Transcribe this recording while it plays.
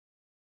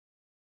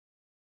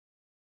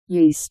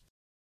Yeast.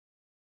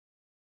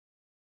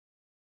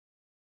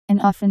 An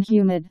often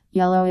humid,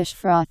 yellowish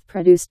froth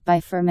produced by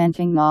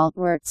fermenting malt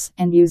worts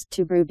and used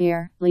to brew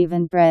beer,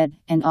 leaven bread,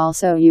 and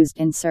also used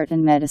in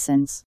certain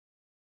medicines.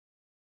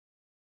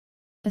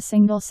 A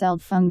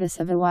single-celled fungus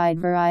of a wide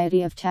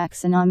variety of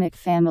taxonomic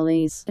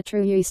families, a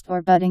true yeast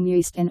or budding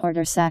yeast in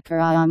order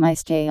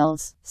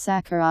Saccharomycetales,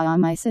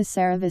 Saccharomyces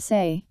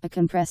cerevisiae, a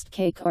compressed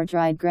cake or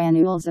dried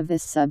granules of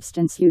this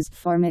substance used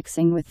for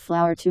mixing with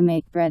flour to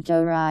make bread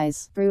dough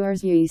rise.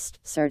 Brewer's yeast,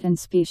 certain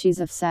species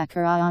of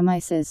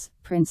Saccharomyces,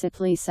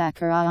 principally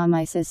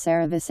Saccharomyces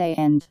cerevisiae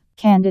and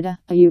Candida,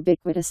 a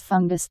ubiquitous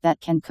fungus that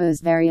can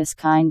cause various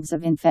kinds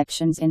of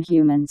infections in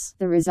humans.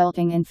 The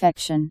resulting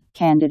infection,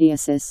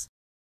 candidiasis.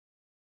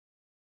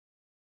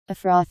 A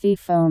frothy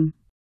foam.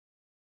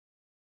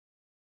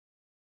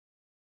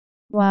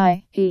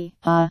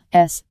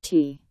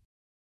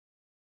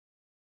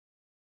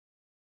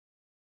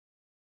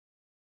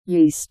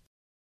 Yeast.